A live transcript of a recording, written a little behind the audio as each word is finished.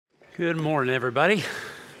Good morning, everybody.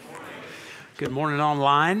 Good morning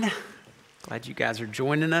online. Glad you guys are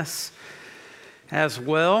joining us as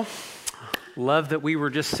well. Love that we were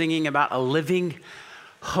just singing about a living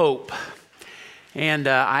hope. And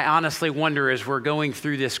I honestly wonder, as we're going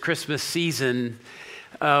through this Christmas season,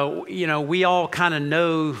 we all kind of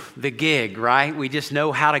know the gig, right? We just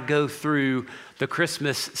know how to go through the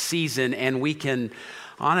Christmas season, and we can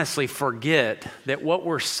honestly forget that what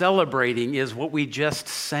we're celebrating is what we just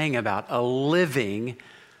sang about, a living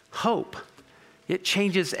hope. It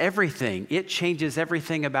changes everything. It changes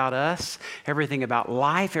everything about us, everything about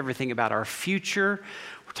life, everything about our future.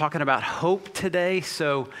 We're talking about hope today,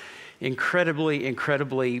 so incredibly,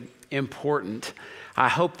 incredibly important. I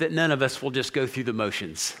hope that none of us will just go through the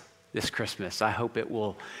motions this Christmas. I hope it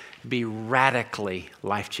will be radically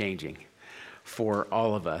life-changing for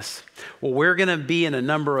all of us. Well, we're going to be in a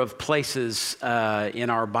number of places in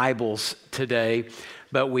our Bibles today,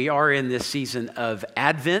 but we are in this season of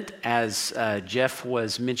Advent, as Jeff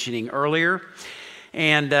was mentioning earlier.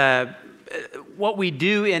 And what we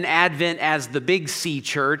do in Advent as the Big C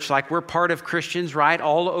Church, like we're part of Christians, right,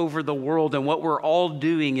 all over the world, and what we're all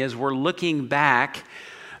doing is we're looking back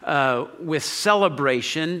with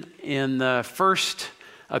celebration in the first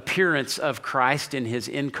appearance of Christ in his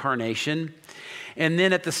incarnation. And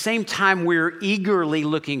then at the same time, we're eagerly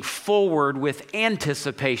looking forward with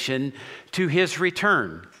anticipation to his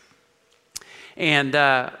return. And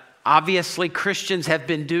obviously, Christians have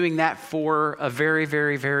been doing that for a very,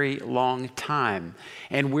 very, very long time.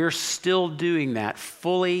 And we're still doing that,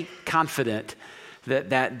 fully confident that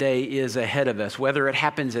that day is ahead of us, whether it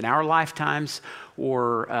happens in our lifetimes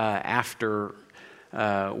or after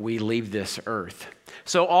we leave this earth.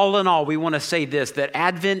 So all in all, we want to say this, that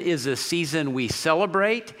Advent is a season we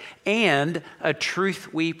celebrate and a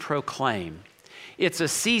truth we proclaim. It's a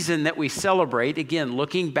season that we celebrate, again,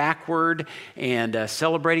 looking backward and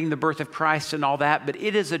celebrating the birth of Christ and all that, but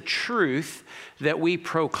it is a truth that we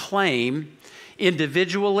proclaim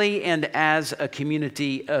individually and as a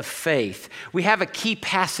community of faith. We have a key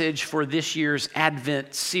passage for this year's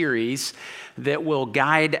Advent series that will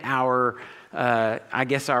guide our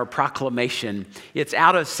proclamation. It's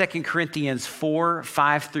out of 2 Corinthians 4,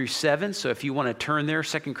 5 through 7. So if you want to turn there,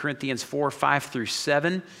 2 Corinthians 4, 5 through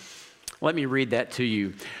 7. Let me read that to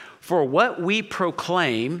you. For what we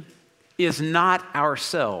proclaim is not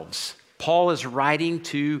ourselves. Paul is writing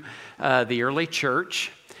to the early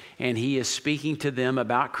church, and he is speaking to them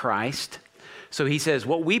about Christ. So he says,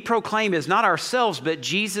 what we proclaim is not ourselves, but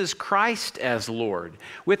Jesus Christ as Lord,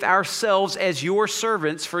 with ourselves as your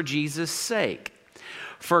servants for Jesus' sake.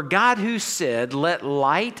 For God, who said, let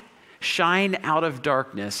light shine out of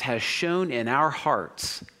darkness, has shone in our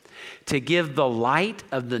hearts to give the light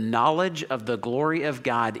of the knowledge of the glory of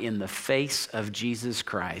God in the face of Jesus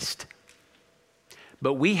Christ.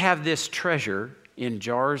 But we have this treasure in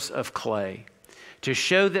jars of clay, to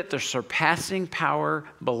show that the surpassing power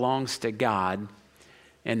belongs to God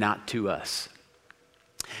and not to us.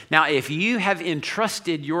 Now, if you have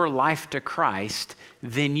entrusted your life to Christ,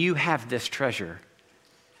 then you have this treasure.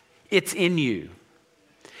 It's in you.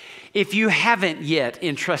 If you haven't yet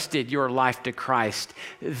entrusted your life to Christ,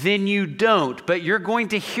 then you don't, but you're going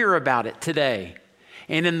to hear about it today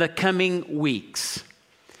and in the coming weeks.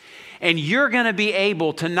 And you're going to be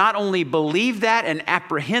able to not only believe that and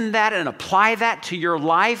apprehend that and apply that to your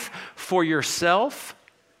life for yourself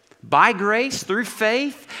by grace through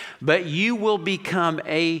faith, but you will become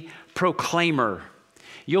a proclaimer.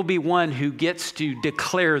 You'll be one who gets to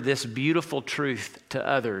declare this beautiful truth to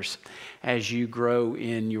others as you grow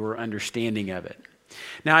in your understanding of it.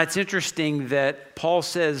 Now, it's interesting that Paul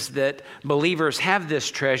says that believers have this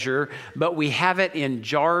treasure, but we have it in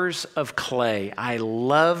jars of clay. I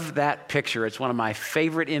love that picture. It's one of my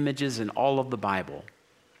favorite images in all of the Bible.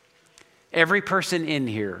 Every person in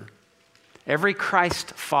here, every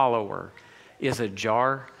Christ follower is a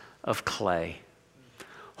jar of clay,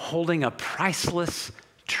 holding a priceless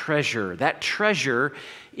treasure. That treasure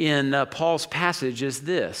in Paul's passage is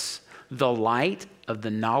this: the light of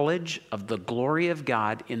the knowledge of the glory of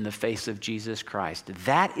God in the face of Jesus Christ.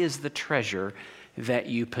 That is the treasure that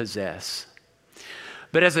you possess.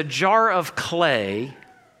 But as a jar of clay,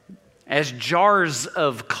 as jars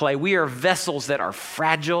of clay, we are vessels that are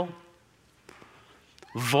fragile,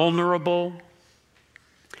 vulnerable,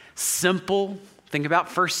 simple. Think about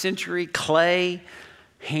first century clay,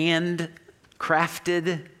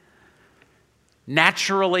 hand-crafted,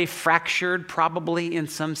 naturally fractured, probably in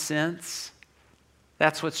some sense.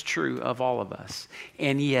 That's what's true of all of us.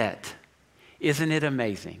 And yet, isn't it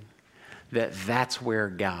amazing that that's where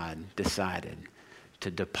God decided to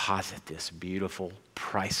deposit this beautiful,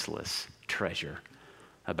 priceless treasure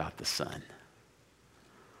about the Son.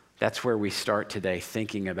 That's where we start today,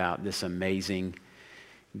 thinking about this amazing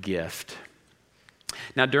gift.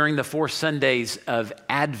 Now, during the 4 Sundays of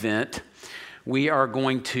Advent, we are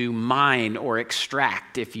going to mine or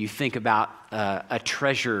extract, if you think about a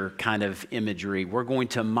treasure kind of imagery, we're going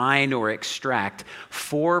to mine or extract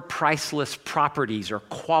 4 priceless properties or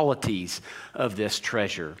qualities of this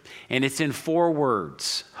treasure. And it's in 4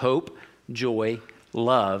 words: hope, joy,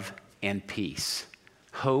 love, and peace.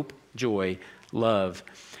 Hope, joy, love,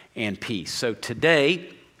 and peace. So today,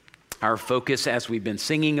 our focus, as we've been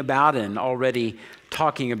singing about and already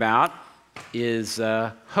talking about, is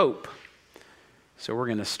hope. So we're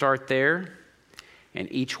going to start there,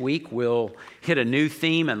 and each week we'll hit a new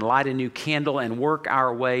theme and light a new candle and work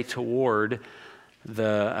our way toward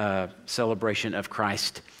the celebration of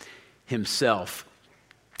Christ himself.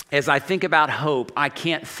 As I think about hope, I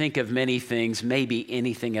can't think of many things, maybe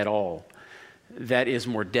anything at all, that is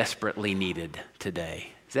more desperately needed today.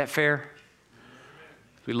 Is that fair?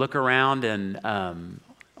 We look around and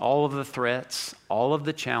all of the threats, all of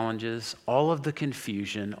the challenges, all of the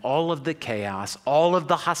confusion, all of the chaos, all of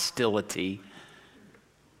the hostility,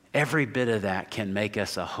 every bit of that can make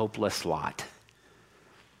us a hopeless lot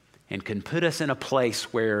and can put us in a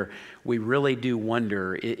place where we really do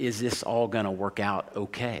wonder, is this all going to work out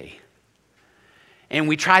okay? And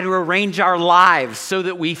we try to arrange our lives so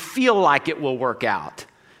that we feel like it will work out.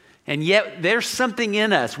 And yet there's something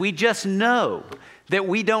in us. We just know that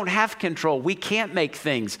we don't have control. We can't make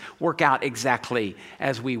things work out exactly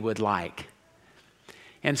as we would like.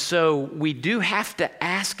 And so we do have to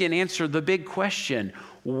ask and answer the big question: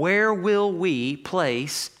 where will we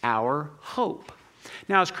place our hope?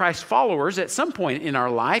 Now, as Christ followers, at some point in our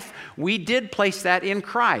life, we did place that in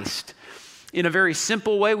Christ. In a very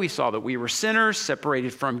simple way, we saw that we were sinners,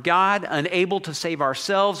 separated from God, unable to save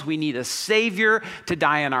ourselves. We need a Savior to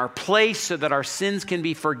die in our place so that our sins can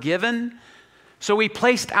be forgiven. So we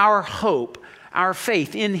placed our hope, our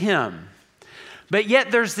faith in Him. But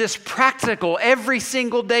yet there's this practical, every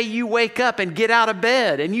single day you wake up and get out of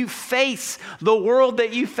bed and you face the world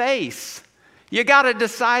that you face. You got to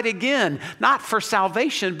decide again, not for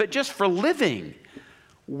salvation, but just for living.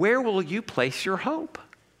 Where will you place your hope?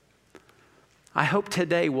 I hope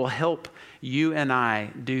today will help you and I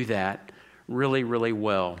do that really, really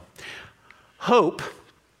well. Hope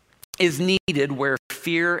is needed where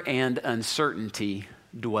fear and uncertainty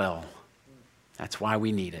dwell. That's why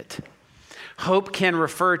we need it. Hope can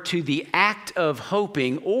refer to the act of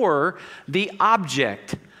hoping or the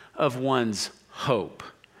object of one's hope.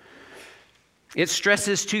 It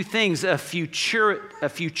stresses 2 things: a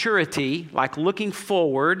futurity, like looking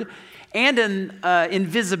forward, and an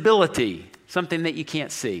invisibility, something that you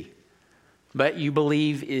can't see, but you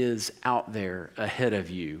believe is out there ahead of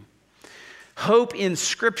you. Hope in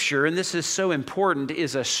Scripture, and this is so important,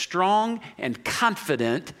 is a strong and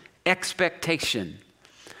confident expectation.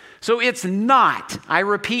 So it's not, I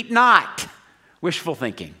repeat, not wishful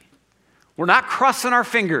thinking. We're not crossing our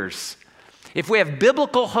fingers. If we have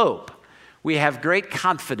biblical hope, we have great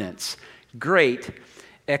confidence, great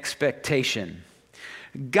expectation.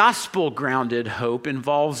 Gospel-grounded hope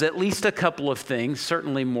involves at least a couple of things,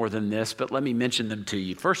 certainly more than this, but let me mention them to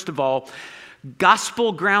you. First of all,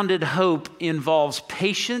 gospel-grounded hope involves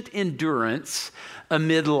patient endurance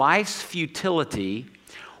amid life's futility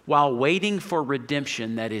while waiting for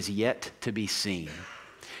redemption that is yet to be seen.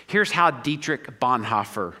 Here's how Dietrich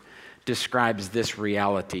Bonhoeffer describes this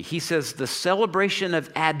reality. He says, the celebration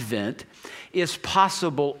of Advent is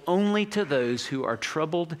possible only to those who are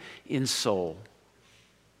troubled in soul,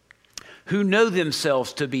 who know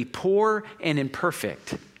themselves to be poor and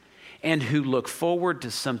imperfect, and who look forward to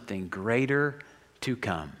something greater to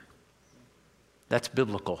come. That's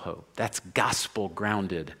biblical hope. That's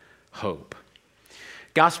gospel-grounded hope.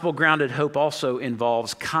 Gospel-grounded hope also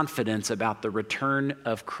involves confidence about the return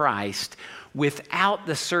of Christ without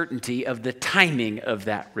the certainty of the timing of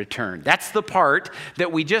that return. That's the part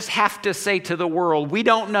that we just have to say to the world, we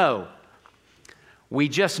don't know. We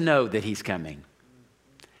just know that He's coming.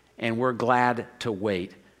 And we're glad to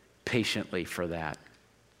wait patiently for that.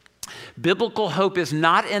 Biblical hope is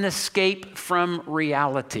not an escape from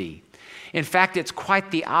reality. In fact, it's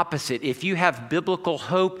quite the opposite. If you have biblical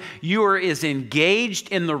hope, you are as engaged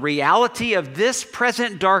in the reality of this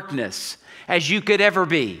present darkness as you could ever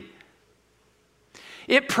be.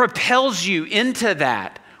 It propels you into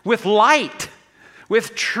that with light,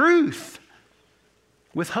 with truth,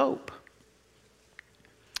 with hope.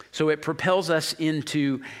 So it propels us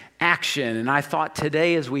into action. And I thought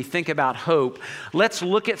today, as we think about hope, let's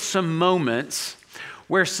look at some moments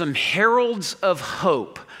where some heralds of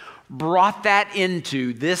hope brought that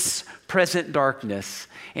into this present darkness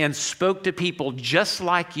and spoke to people just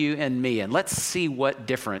like you and me. And let's see what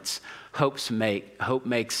difference hope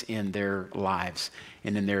makes in their lives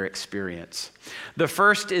and in their experience. The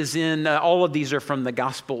first is all of these are from the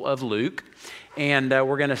Gospel of Luke. And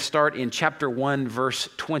we're going to start in chapter 1, verse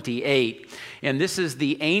 28. And this is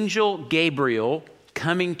the angel Gabriel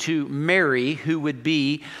coming to Mary, who would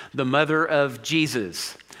be the mother of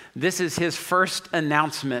Jesus. This is his first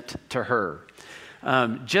announcement to her.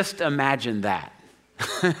 Just imagine that.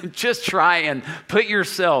 Just try and put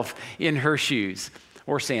yourself in her shoes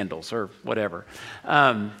or sandals or whatever.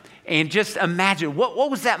 And just imagine, what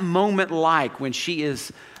was that moment like when she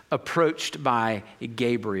is approached by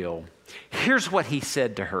Gabriel? Here's what he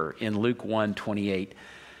said to her in Luke 1, 28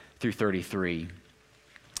 through 33.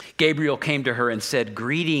 Gabriel came to her and said,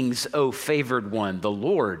 "Greetings, O favored one, the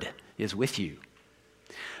Lord is with you."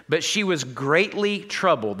 But she was greatly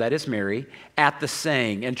troubled, that is Mary, at the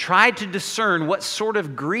saying, and tried to discern what sort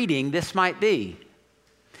of greeting this might be.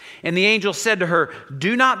 And the angel said to her,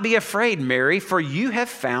 "Do not be afraid, Mary, for you have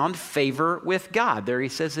found favor with God." There he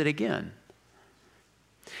says it again.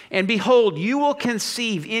 "And behold, you will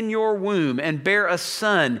conceive in your womb and bear a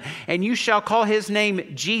son, and you shall call his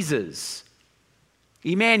name Jesus,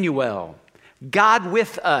 Emmanuel, God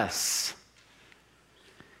with us.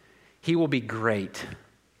 He will be great,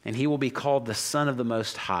 and he will be called the Son of the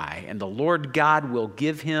Most High. And the Lord God will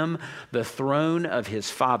give him the throne of his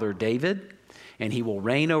father David, and he will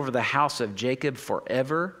reign over the house of Jacob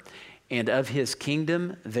forever, and of his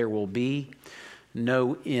kingdom there will be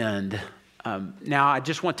no end." Now, I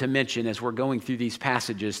just want to mention, as we're going through these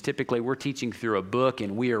passages, typically we're teaching through a book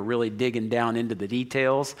and we are really digging down into the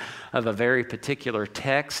details of a very particular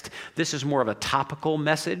text. This is more of a topical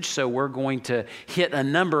message, so we're going to hit a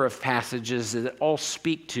number of passages that all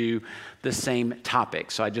speak to the same topic.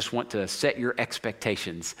 So I just want to set your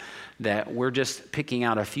expectations that we're just picking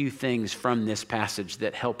out a few things from this passage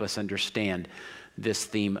that help us understand this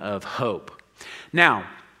theme of hope. Now,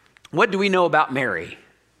 what do we know about Mary?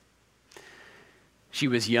 She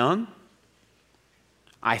was young,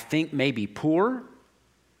 I think maybe poor,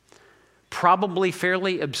 probably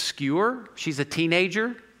fairly obscure. She's a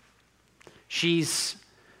teenager. She's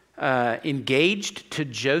engaged to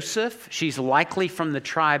Joseph. She's likely from the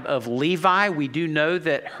tribe of Levi. We do know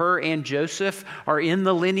that her and Joseph are in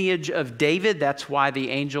the lineage of David. That's why the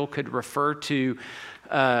angel could refer to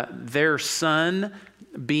their son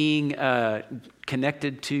being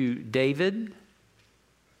connected to David.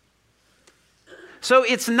 So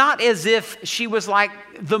it's not as if she was like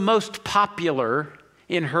the most popular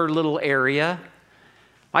in her little area,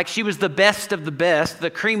 like she was the best of the best,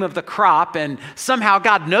 the cream of the crop, and somehow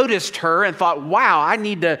God noticed her and thought, wow, I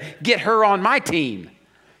need to get her on my team.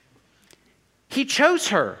 He chose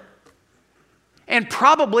her, and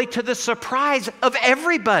probably to the surprise of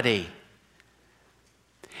everybody.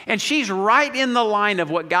 And she's right in the line of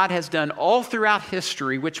what God has done all throughout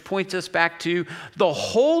history, which points us back to the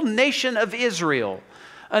whole nation of Israel,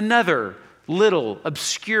 another little,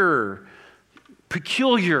 obscure,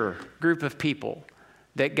 peculiar group of people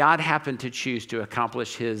that God happened to choose to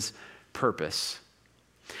accomplish his purpose.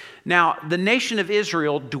 Now, the nation of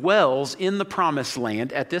Israel dwells in the promised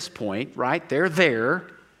land at this point, right? They're there.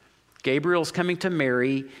 Gabriel's coming to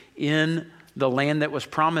Mary in the land that was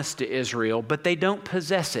promised to Israel, but they don't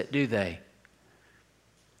possess it, do they?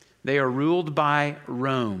 They are ruled by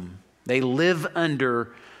Rome. They live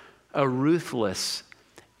under a ruthless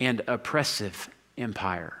and oppressive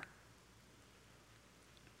empire.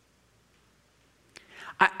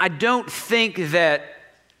 I don't think that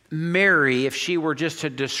Mary, if she were just to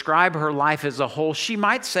describe her life as a whole, she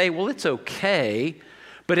might say, well, it's okay,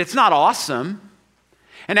 but it's not awesome.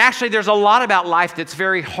 And actually, there's a lot about life that's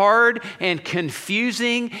very hard and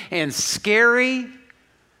confusing and scary.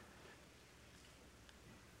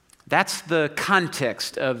 That's the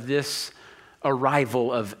context of this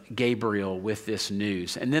arrival of Gabriel with this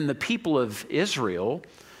news. And then the people of Israel,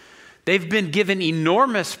 they've been given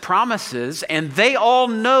enormous promises, and they all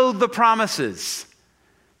know the promises.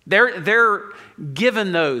 They're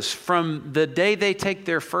given those from the day they take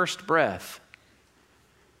their first breath.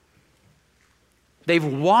 They've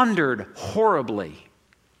wandered horribly.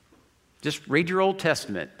 Just read your Old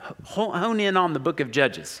Testament. Hone in on the book of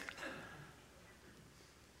Judges.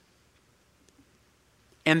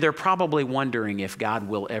 And they're probably wondering if God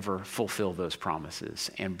will ever fulfill those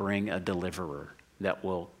promises and bring a deliverer that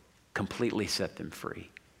will completely set them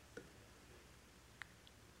free.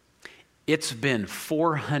 It's been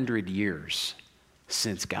 400 years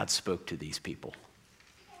since God spoke to these people.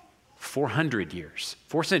 400 years,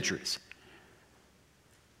 4 centuries.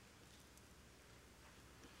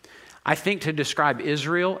 I think to describe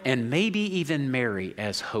Israel and maybe even Mary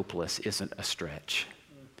as hopeless isn't a stretch.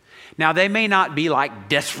 Now, they may not be like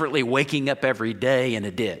desperately waking up every day in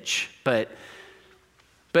a ditch, but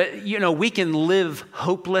we can live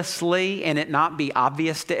hopelessly and it not be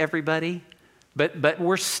obvious to everybody. But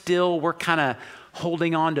we're kind of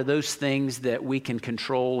holding on to those things that we can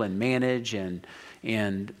control and manage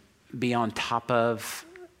and be on top of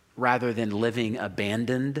rather than living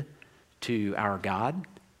abandoned to our God.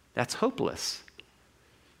 That's hopeless.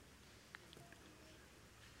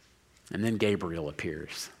 And then Gabriel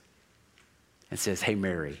appears and says, "Hey,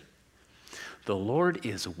 Mary, the Lord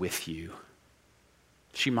is with you."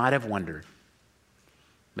 She might have wondered,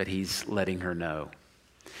 but he's letting her know.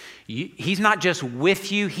 He's not just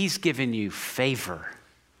with you, he's given you favor.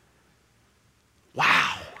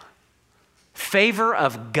 Wow. Favor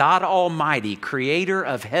of God Almighty, creator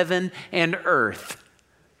of heaven and earth.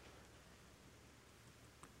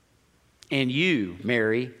 And you,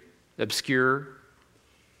 Mary, obscure,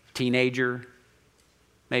 teenager,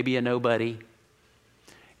 maybe a nobody,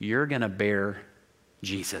 you're going to bear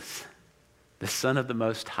Jesus, the Son of the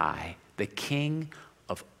Most High, the King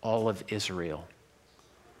of all of Israel.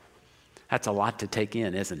 That's a lot to take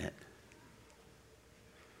in, isn't it?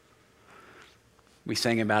 We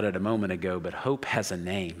sang about it a moment ago, but hope has a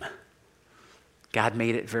name. God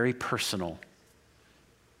made it very personal.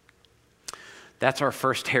 That's our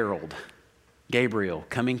first herald, Gabriel,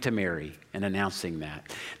 coming to Mary and announcing that.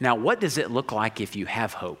 Now, what does it look like if you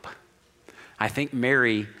have hope? I think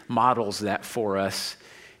Mary models that for us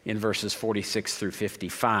in verses 46 through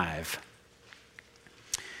 55.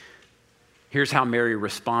 Here's how Mary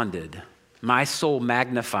responded. "My soul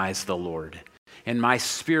magnifies the Lord, and my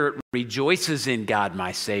spirit rejoices in God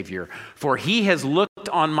my Savior, for he has looked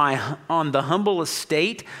on the humble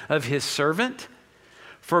estate of his servant.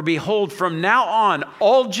 For behold, from now on,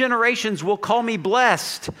 all generations will call me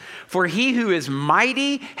blessed. For he who is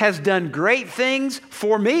mighty has done great things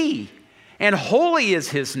for me, and holy is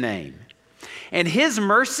his name. And his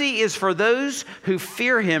mercy is for those who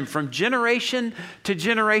fear him from generation to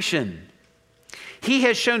generation. He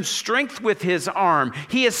has shown strength with his arm.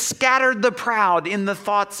 He has scattered the proud in the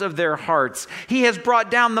thoughts of their hearts. He has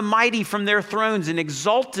brought down the mighty from their thrones and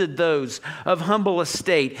exalted those of humble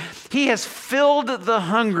estate. He has filled the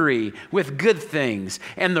hungry with good things,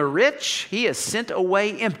 and the rich he has sent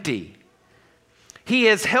away empty. He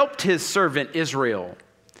has helped his servant Israel.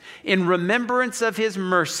 In remembrance of his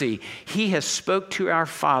mercy, he has spoke to our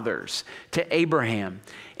fathers, to Abraham,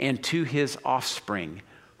 and to his offspring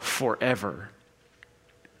forever."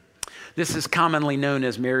 This is commonly known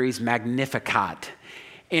as Mary's Magnificat.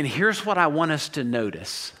 And here's what I want us to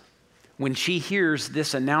notice when she hears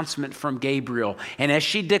this announcement from Gabriel, and as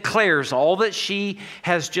she declares all that she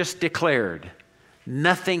has just declared,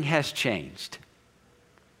 nothing has changed.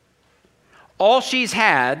 All she's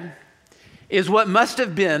had is what must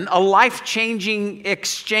have been a life-changing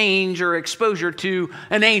exchange or exposure to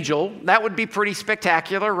an angel. That would be pretty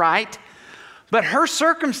spectacular, right? But her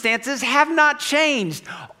circumstances have not changed.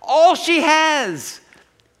 All she has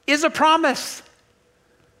is a promise.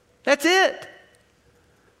 That's it.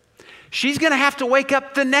 She's going to have to wake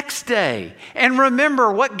up the next day and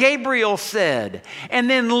remember what Gabriel said and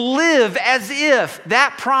then live as if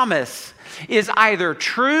that promise is either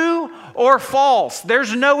true or false.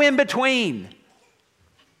 There's no in between.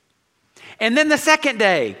 And then the second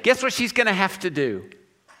day, guess what she's going to have to do?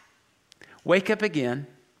 Wake up again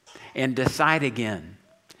and decide again.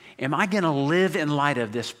 Am I going to live in light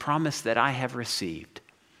of this promise that I have received?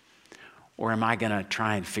 Or am I going to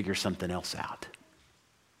try and figure something else out?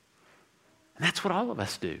 And that's what all of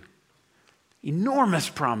us do. Enormous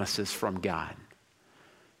promises from God.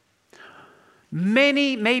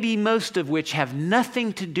 Many, maybe most of which have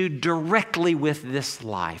nothing to do directly with this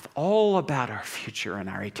life. All about our future and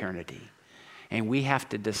our eternity. And we have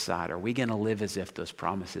to decide, are we going to live as if those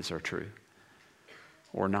promises are true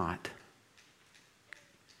or not?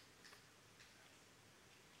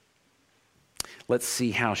 Let's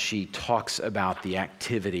see how she talks about the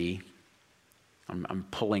activity. I'm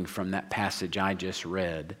pulling from that passage I just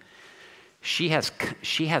read. She has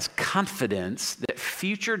confidence that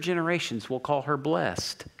future generations will call her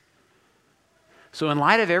blessed. So in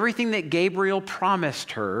light of everything that Gabriel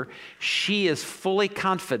promised her, she is fully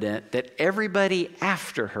confident that everybody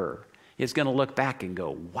after her is going to look back and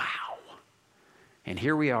go, wow. And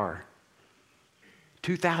here we are,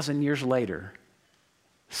 2,000 years later,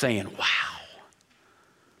 saying, wow,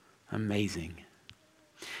 amazing.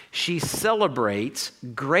 She celebrates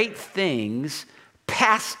great things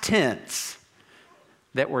past tense,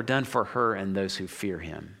 that were done for her and those who fear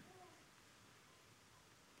him.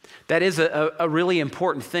 That is a really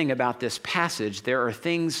important thing about this passage. There are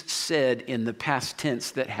things said in the past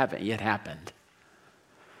tense that haven't yet happened.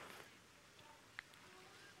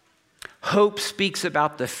 Hope speaks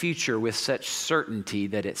about the future with such certainty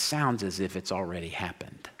that it sounds as if it's already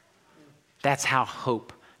happened. That's how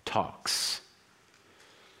hope talks.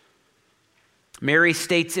 Mary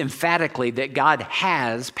states emphatically that God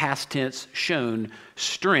has, past tense, shown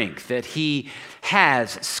strength, that he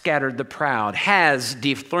has scattered the proud, has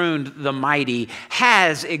dethroned the mighty,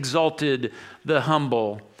 has exalted the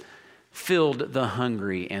humble, filled the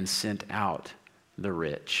hungry, and sent out the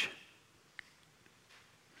rich.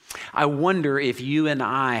 I wonder if you and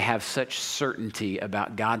I have such certainty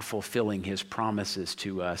about God fulfilling his promises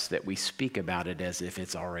to us that we speak about it as if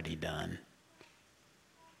it's already done.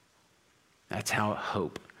 That's how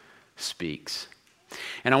hope speaks.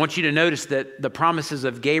 And I want you to notice that the promises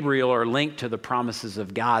of Gabriel are linked to the promises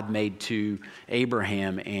of God made to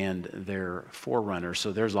Abraham and their forerunners.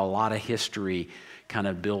 So there's a lot of history kind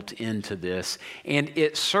of built into this. And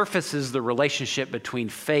it surfaces the relationship between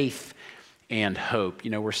faith and hope.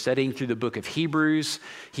 You know, we're studying through the book of Hebrews.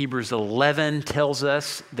 Hebrews 11 tells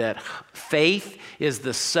us that faith is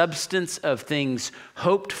the substance of things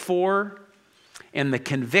hoped for and the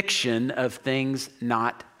conviction of things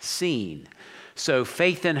not seen. So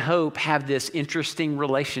faith and hope have this interesting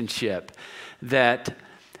relationship that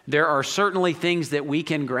there are certainly things that we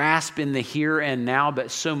can grasp in the here and now,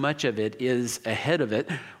 but so much of it is ahead of it.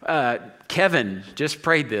 Kevin just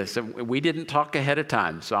prayed this. We didn't talk ahead of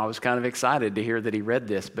time, so I was kind of excited to hear that he read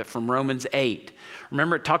this, but from Romans 8.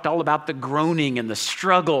 Remember, it talked all about the groaning and the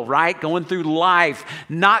struggle, right? Going through life,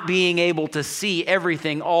 not being able to see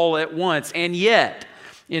everything all at once. And yet,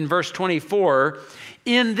 in verse 24,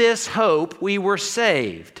 in this hope we were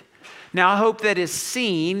saved. Now, hope that is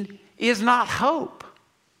seen is not hope.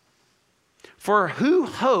 For who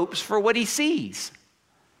hopes for what he sees?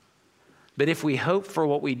 But if we hope for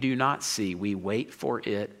what we do not see, we wait for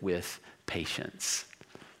it with patience.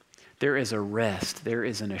 There is a rest, there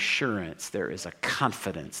is an assurance, there is a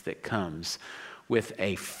confidence that comes with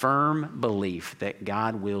a firm belief that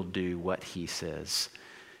God will do what he says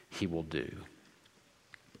he will do.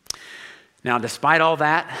 Now, despite all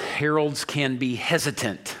that, heralds can be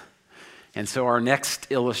hesitant. And so our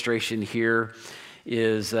next illustration here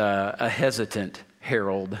is a hesitant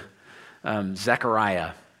herald,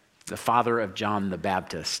 Zechariah, the father of John the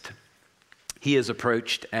Baptist. He is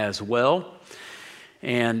approached as well,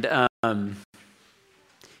 and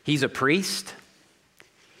he's a priest.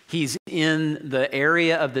 He's in the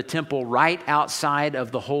area of the temple right outside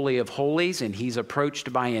of the Holy of Holies, and he's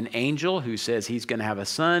approached by an angel who says he's going to have a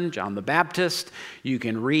son, John the Baptist. You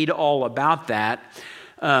can read all about that.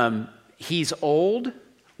 He's old,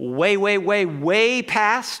 way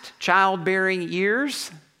past childbearing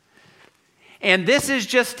years. And this is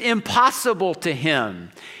just impossible to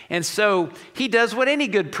him. And so he does what any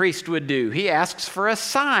good priest would do. He asks for a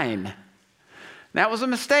sign. That was a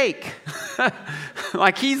mistake.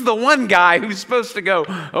 Like he's the one guy who's supposed to go,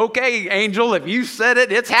 okay, angel, if you said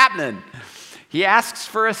it, it's happening. He asks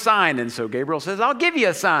for a sign. And so Gabriel says, I'll give you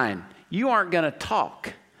a sign. You aren't going to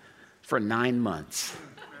talk for 9 months.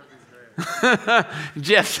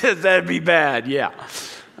 Jeff says that'd be bad. Yeah,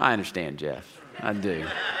 I understand, Jeff. I do.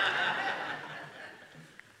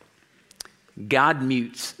 God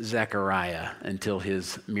mutes Zechariah until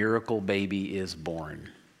his miracle baby is born.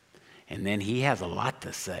 And then he has a lot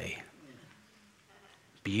to say.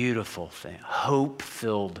 Beautiful thing.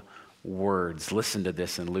 Hope-filled words. Listen to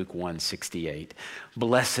this in Luke 1:68.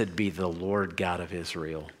 Blessed be the Lord God of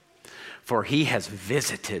Israel, for he has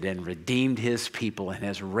visited and redeemed his people and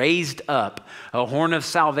has raised up a horn of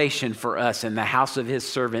salvation for us in the house of his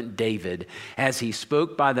servant David, as he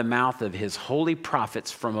spoke by the mouth of his holy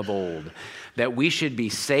prophets from of old, that we should be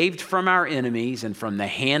saved from our enemies and from the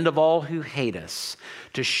hand of all who hate us,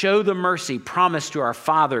 to show the mercy promised to our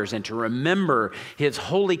fathers and to remember his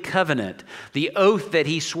holy covenant, the oath that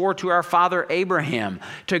he swore to our father Abraham,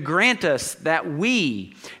 to grant us that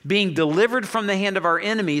we, being delivered from the hand of our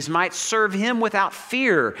enemies, might serve him without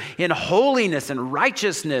fear in holiness and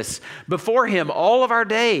righteousness before him all of our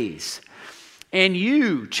days. And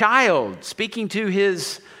you, child, speaking to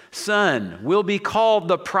his son, will be called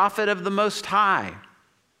the prophet of the Most High.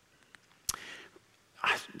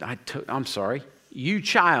 I'm sorry. You,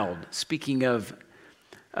 child, speaking of,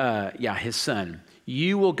 his son,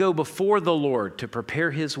 you will go before the Lord to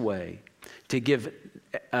prepare his way, to give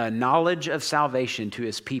knowledge of salvation to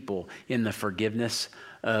his people in the forgiveness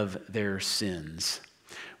of their sins.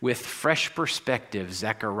 with fresh perspective,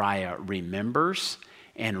 Zechariah remembers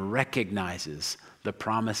and recognizes the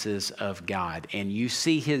promises of God. And you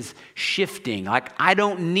see his shifting, like, I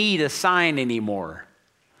don't need a sign anymore.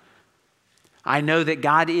 I know that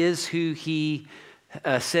God is who he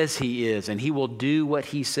says he is, and he will do what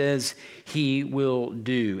he says he will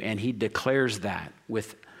do. And he declares that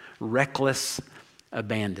with reckless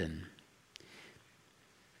abandon.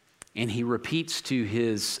 And he repeats to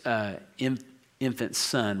his infant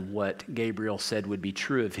son what Gabriel said would be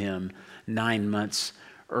true of him 9 months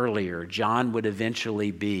earlier. John would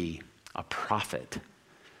eventually be a prophet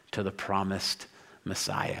to the promised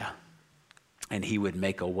Messiah, and he would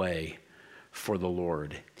make a way for the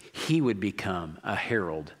Lord. He would become a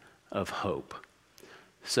herald of hope.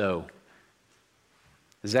 So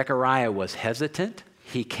Zechariah was hesitant.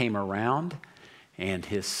 He came around, and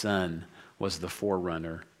his son was the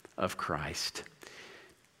forerunner of Christ.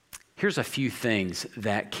 Here's a few things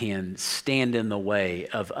that can stand in the way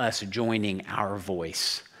of us joining our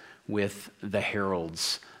voice with the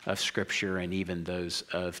heralds of Scripture and even those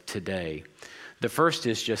of today. The first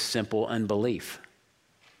is just simple unbelief.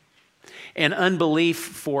 And unbelief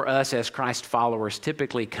for us as Christ followers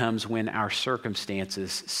typically comes when our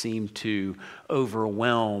circumstances seem to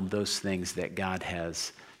overwhelm those things that God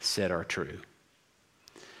has said are true.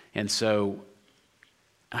 And so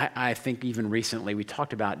I think even recently we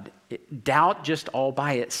talked about doubt just all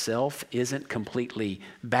by itself isn't completely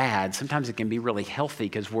bad. Sometimes it can be really healthy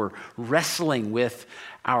because we're wrestling with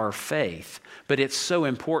our faith. But it's so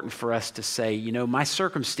important for us to say, you know, my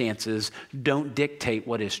circumstances don't dictate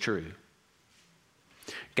what is true.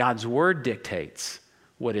 God's word dictates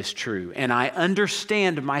what is true. And I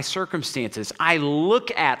understand my circumstances. I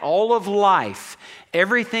look at all of life,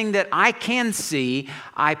 everything that I can see,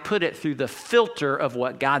 I put it through the filter of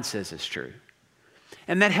what God says is true.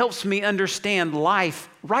 And that helps me understand life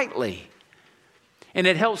rightly. And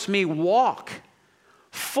it helps me walk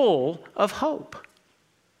full of hope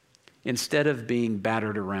instead of being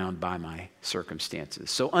battered around by my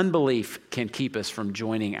circumstances. So unbelief can keep us from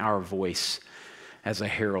joining our voice as a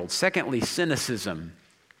herald. Secondly, cynicism.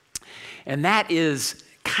 And that is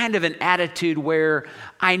kind of an attitude where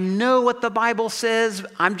I know what the Bible says,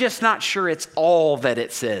 I'm just not sure it's all that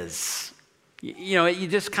it says. You know, you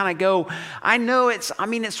just kind of go, I know it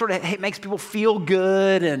makes people feel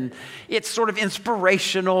good and it's sort of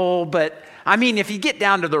inspirational, but I mean, if you get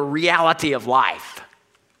down to the reality of life,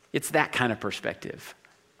 it's that kind of perspective.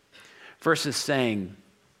 Versus saying,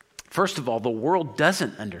 first of all, the world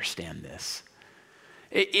doesn't understand this.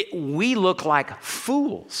 We look like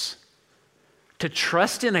fools to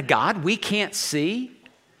trust in a God we can't see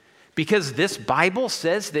because this Bible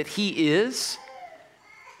says that he is.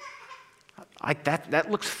 Like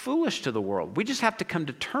that looks foolish to the world. We just have to come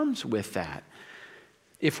to terms with that.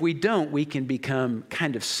 If we don't, we can become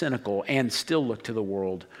kind of cynical and still look to the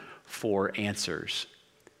world for answers,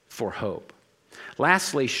 for hope.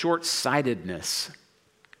 Lastly, short-sightedness.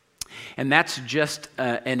 And that's just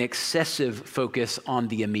an excessive focus on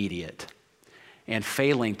the immediate and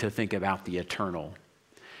failing to think about the eternal.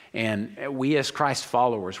 And we as Christ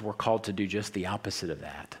followers, we're called to do just the opposite of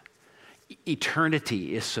that.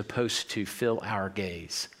 Eternity is supposed to fill our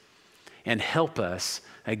gaze and help us,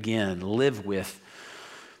 again, live with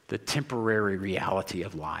the temporary reality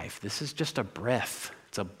of life. This is just a breath.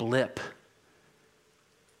 It's a blip.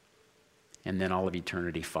 And then all of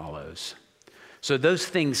eternity follows. So those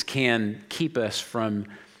things can keep us from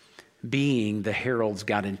being the heralds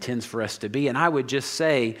God intends for us to be. And I would just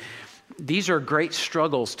say, these are great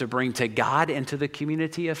struggles to bring to God and to the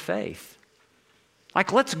community of faith.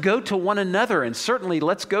 Like, let's go to one another, and certainly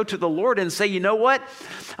let's go to the Lord and say, you know what?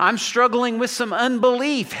 I'm struggling with some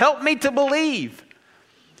unbelief. Help me to believe.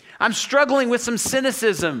 I'm struggling with some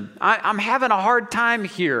cynicism. I'm having a hard time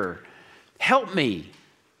here. Help me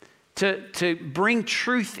to bring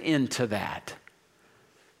truth into that.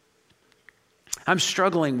 I'm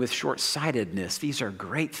struggling with short-sightedness. These are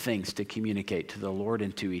great things to communicate to the Lord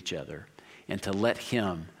and to each other and to let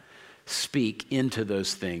him speak into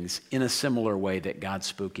those things in a similar way that God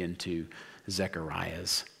spoke into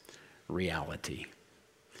Zechariah's reality.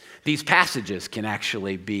 These passages can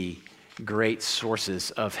actually be great sources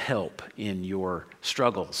of help in your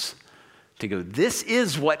struggles to go, this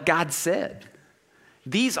is what God said.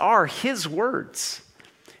 These are his words.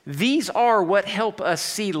 These are what help us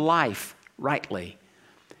see life rightly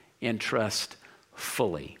and trust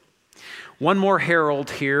fully. One more herald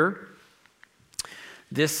here.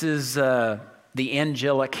 This is the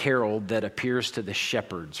angelic herald that appears to the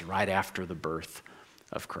shepherds right after the birth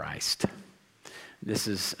of Christ. This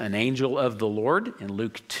is an angel of the Lord in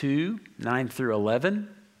Luke 2, 9 through 11.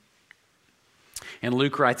 And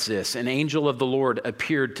Luke writes this, an angel of the Lord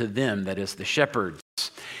appeared to them, that is the shepherds,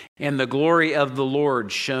 and the glory of the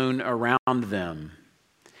Lord shone around them,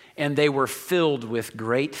 and they were filled with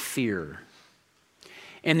great fear.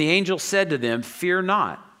 And the angel said to them, fear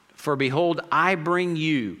not, for behold, I bring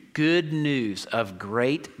you good news of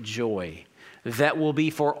great joy that will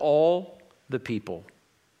be for all the people.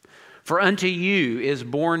 For unto you is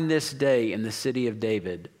born this day in the city of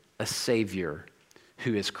David a Savior,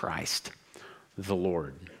 who is Christ the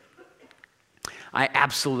Lord. I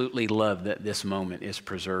absolutely love that this moment is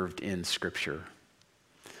preserved in Scripture.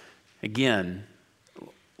 Again,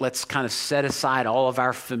 let's kind of set aside all of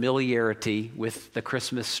our familiarity with the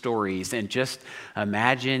Christmas stories and just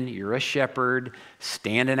imagine you're a shepherd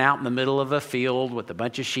standing out in the middle of a field with a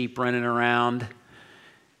bunch of sheep running around.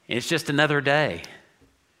 It's just another day.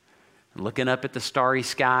 Looking up at the starry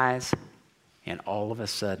skies, and all of a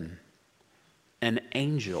sudden, an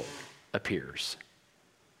angel appears.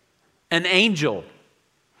 An angel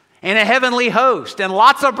and a heavenly host and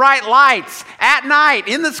lots of bright lights at night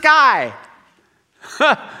in the sky.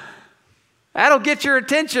 That'll get your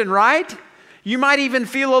attention, right? You might even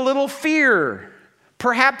feel a little fear,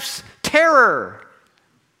 perhaps terror.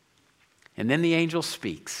 And then the angel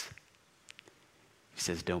speaks. He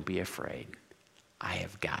says, don't be afraid. I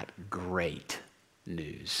have got great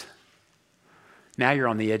news. Now you're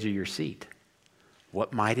on the edge of your seat.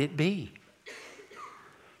 What might it be?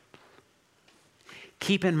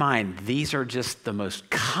 Keep in mind, these are just the most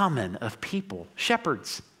common of people,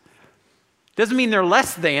 shepherds. Doesn't mean they're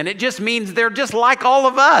less than. It just means they're just like all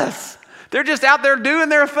of us. They're just out there doing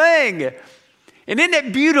their thing. And isn't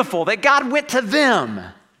it beautiful that God went to them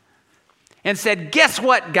and said, guess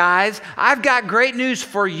what, guys? I've got great news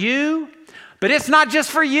for you, but it's not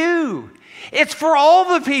just for you. It's for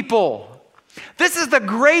all the people. This is the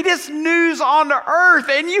greatest news on earth,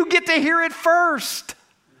 and you get to hear it first.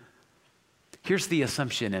 Here's the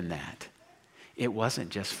assumption in that. It wasn't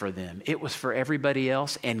just for them. It was for everybody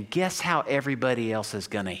else. And guess how everybody else is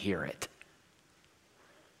going to hear it?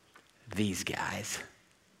 These guys.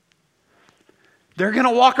 They're going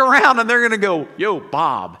to walk around and they're going to go, yo,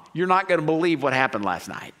 Bob, you're not going to believe what happened last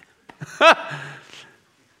night.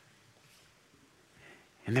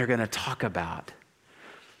 And they're going to talk about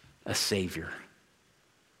a Savior,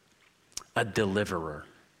 a deliverer,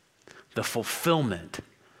 the fulfillment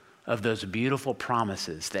of those beautiful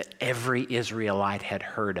promises that every Israelite had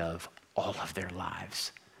heard of all of their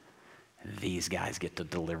lives. And these guys get to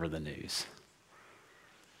deliver the news.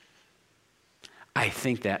 I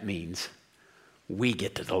think that means we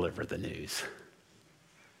get to deliver the news.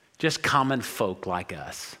 Just common folk like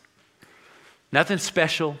us. Nothing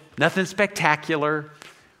special, nothing spectacular.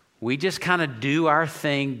 We just kind of do our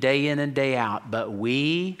thing day in and day out, but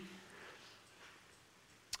we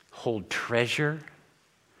hold treasure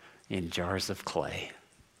in jars of clay.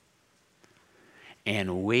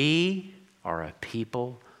 And we are a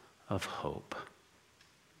people of hope.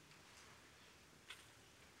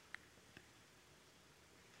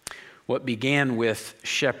 What began with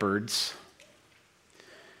shepherds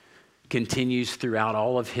continues throughout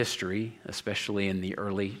all of history, especially in the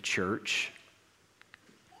early church.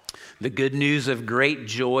 The good news of great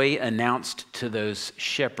joy announced to those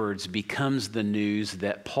shepherds becomes the news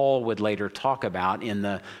that Paul would later talk about in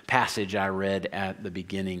the passage I read at the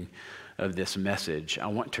beginning of this message. I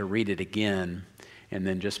want to read it again and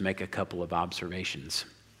then just make a couple of observations.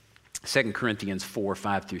 2 Corinthians 4,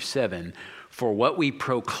 5 through 7. For what we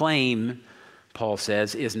proclaim, Paul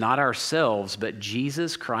says, is not ourselves, but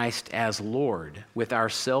Jesus Christ as Lord, with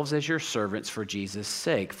ourselves as your servants for Jesus'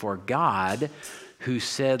 sake. For God, who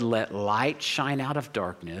said, let light shine out of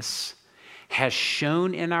darkness, has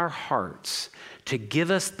shone in our hearts to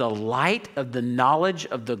give us the light of the knowledge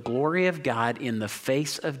of the glory of God in the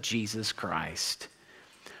face of Jesus Christ.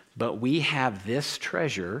 But we have this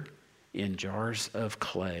treasure in jars of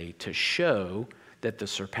clay to show that the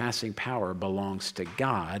surpassing power belongs to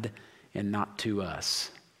God and not to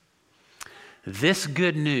us. This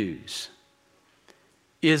good news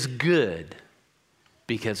is good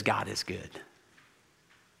because God is good.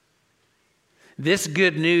 This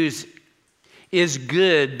good news is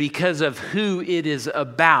good because of who it is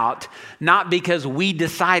about, not because we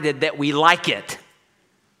decided that we like it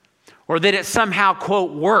or that it somehow,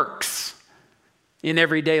 quote, works in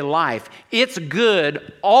everyday life. It's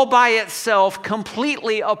good all by itself,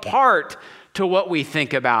 completely apart to what we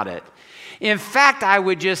think about it. In fact, I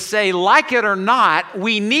would just say, like it or not,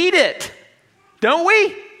 we need it, don't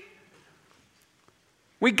we?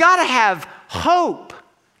 We got to have hope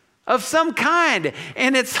of some kind.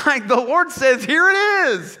 And it's like the Lord says, here it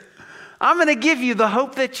is. I'm going to give you the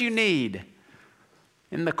hope that you need.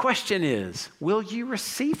 And the question is, will you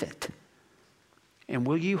receive it? And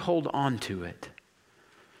will you hold on to it?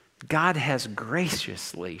 God has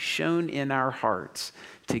graciously shown in our hearts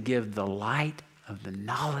to give the light of the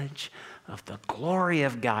knowledge of the glory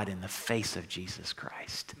of God in the face of Jesus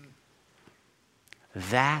Christ.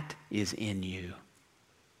 That is in you.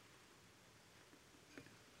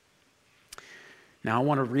 Now I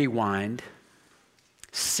want to rewind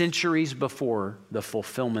centuries before the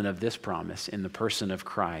fulfillment of this promise in the person of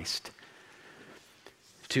Christ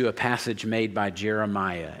to a passage made by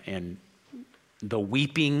Jeremiah and the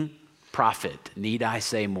weeping prophet. Need I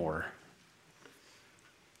say more?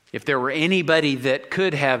 If there were anybody that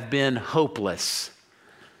could have been hopeless,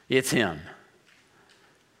 it's him.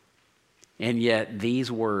 And yet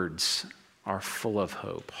these words are full of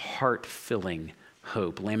hope, heart-filling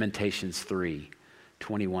hope. Lamentations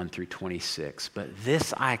 3:21 through 26. But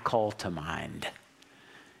this I call to mind,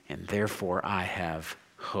 and therefore I have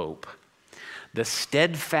hope. The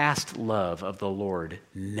steadfast love of the Lord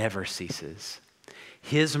never ceases.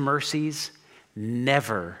 His mercies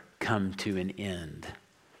never come to an end.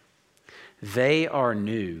 They are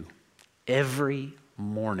new every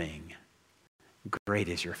morning. Great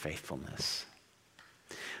is your faithfulness.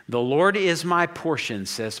 The Lord is my portion,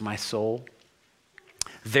 says my soul.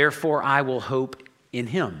 Therefore I will hope in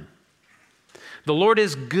him. The Lord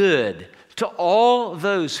is good to all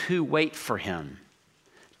those who wait for him,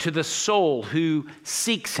 to the soul who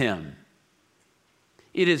seeks him.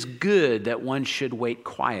 It is good that one should wait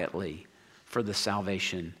quietly for the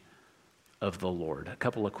salvation of the Lord. A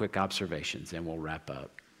couple of quick observations and we'll wrap up.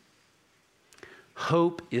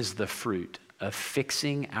 Hope is the fruit of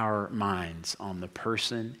fixing our minds on the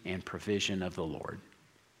person and provision of the Lord.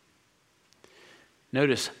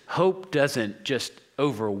 Notice, hope doesn't just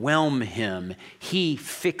overwhelm him. He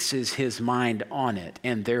fixes his mind on it,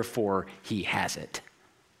 and therefore he has it.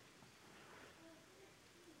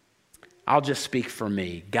 I'll just speak for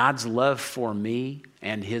me. God's love for me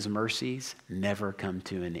and his mercies never come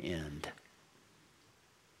to an end.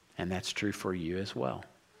 And that's true for you as well.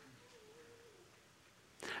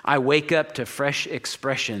 I wake up to fresh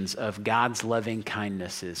expressions of God's loving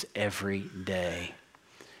kindnesses every day.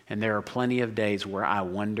 And there are plenty of days where I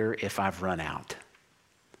wonder if I've run out.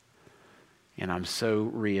 And I'm so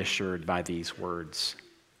reassured by these words.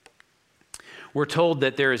 We're told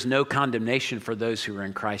that there is no condemnation for those who are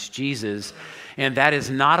in Christ Jesus, and that is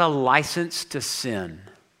not a license to sin.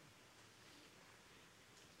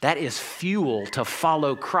 That is fuel to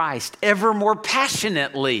follow Christ ever more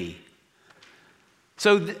passionately.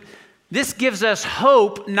 So this gives us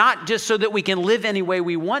hope, not just so that we can live any way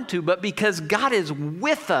we want to, but because God is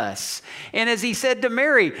with us. And as he said to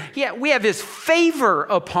Mary, we have his favor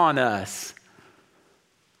upon us.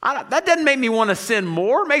 That doesn't make me want to sin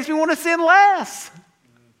more. It makes me want to sin less.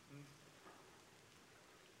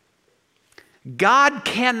 God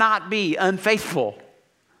cannot be unfaithful.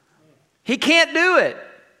 He can't do it.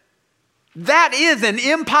 That is an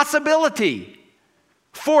impossibility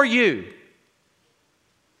for you.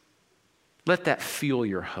 Let that fuel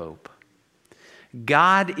your hope.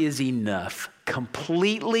 God is enough,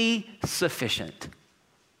 completely sufficient.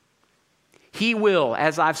 He will,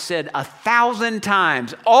 as I've said 1,000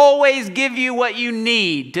 times, always give you what you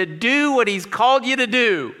need to do what he's called you to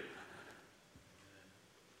do.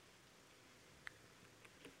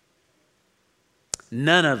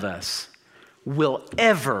 None of us will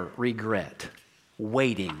ever regret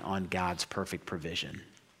waiting on God's perfect provision.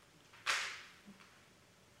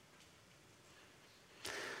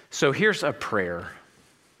 So here's a prayer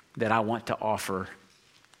that I want to offer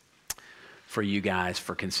for you guys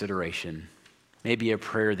for consideration. Maybe a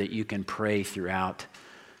prayer that you can pray throughout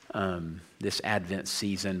this Advent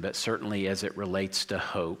season, but certainly as it relates to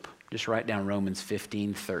hope. Just write down Romans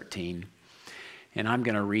 15:13. And I'm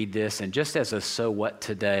going to read this. And just as a so what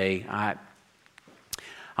today, I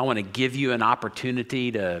want to give you an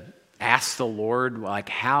opportunity to ask the Lord, like,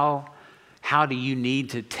 how do you need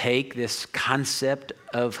to take this concept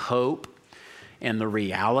of hope and the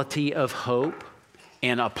reality of hope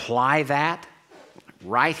and apply that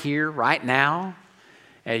right here, right now,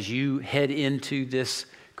 as you head into this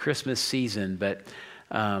Christmas season. But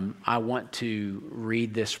I want to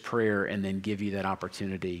read this prayer and then give you that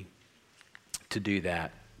opportunity to do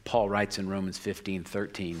that. Paul writes in Romans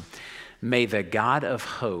 15:13, "May the God of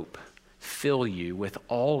hope fill you with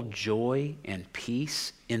all joy and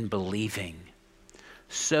peace in believing,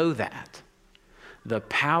 so that in the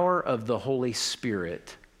power of the Holy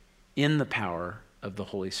Spirit,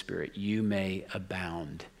 you may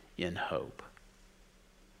abound in hope."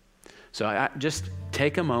 So I just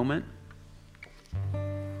take a moment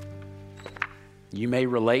You may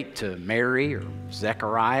relate to Mary or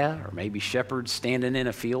Zechariah or maybe shepherds standing in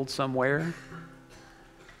a field somewhere.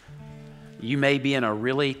 You may be in a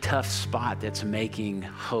really tough spot that's making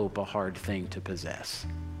hope a hard thing to possess.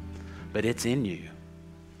 But it's in you.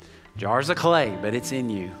 Jars of clay, but it's in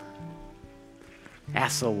you.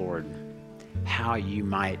 Ask the Lord how you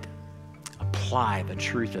might apply the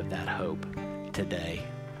truth of that hope today.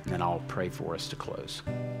 And then I'll pray for us to close.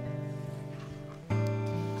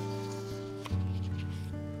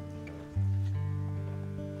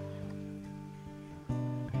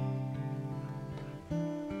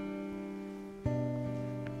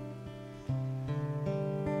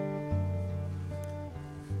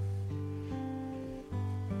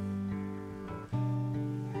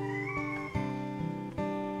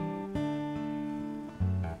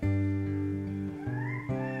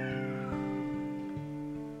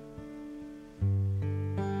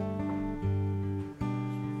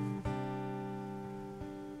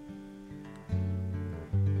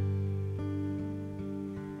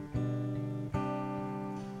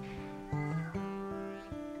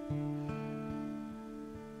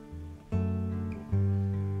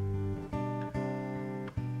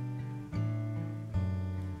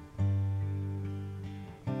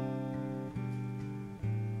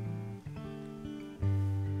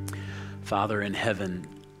 Father in heaven,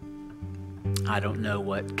 I don't know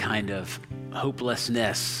what kind of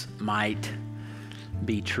hopelessness might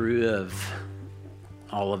be true of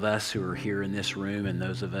all of us who are here in this room and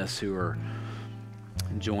those of us who are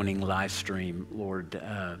joining live stream. Lord,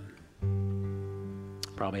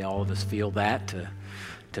 probably all of us feel that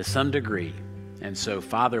to some degree. And so,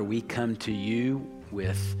 Father, we come to you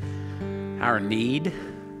with our need.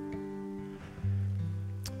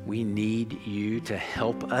 We need you to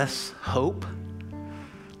help us hope.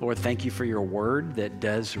 Lord, thank you for your word that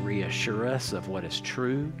does reassure us of what is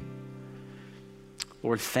true.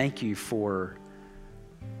 Lord, thank you for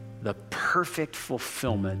the perfect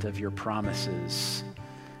fulfillment of your promises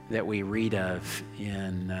that we read of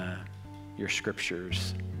in your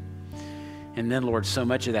scriptures. And then, Lord, so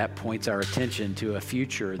much of that points our attention to a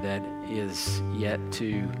future that is yet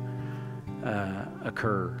to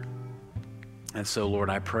occur. And so, Lord,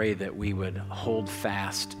 I pray that we would hold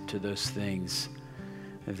fast to those things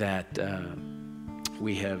that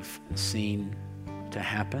we have seen to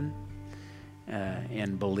happen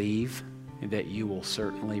and believe that you will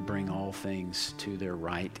certainly bring all things to their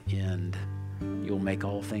right end. You'll make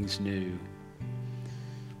all things new.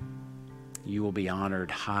 You will be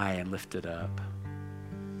honored high and lifted up.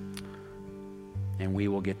 And we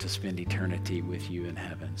will get to spend eternity with you in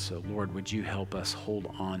heaven. So, Lord, would you help us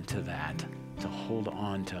hold on to that, to hold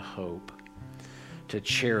on to hope, to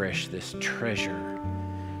cherish this treasure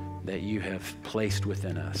that you have placed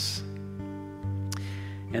within us.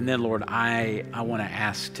 And then, Lord, I want to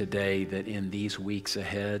ask today that in these weeks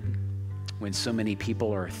ahead, when so many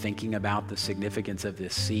people are thinking about the significance of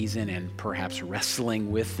this season and perhaps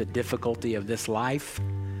wrestling with the difficulty of this life,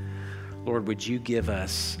 Lord, would you give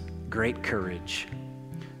us great courage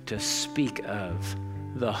to speak of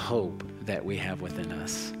the hope that we have within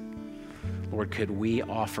us. Lord, could we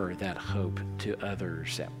offer that hope to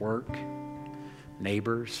others at work,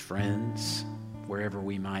 neighbors, friends, wherever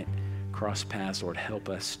we might cross paths? Lord, help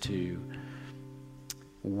us to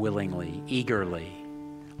willingly, eagerly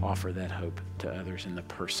offer that hope to others in the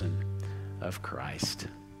person of Christ.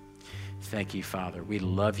 Thank you, Father. We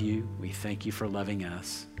love you. We thank you for loving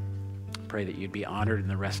us. Pray that you'd be honored in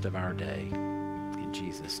the rest of our day. In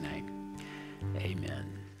Jesus' name,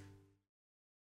 amen.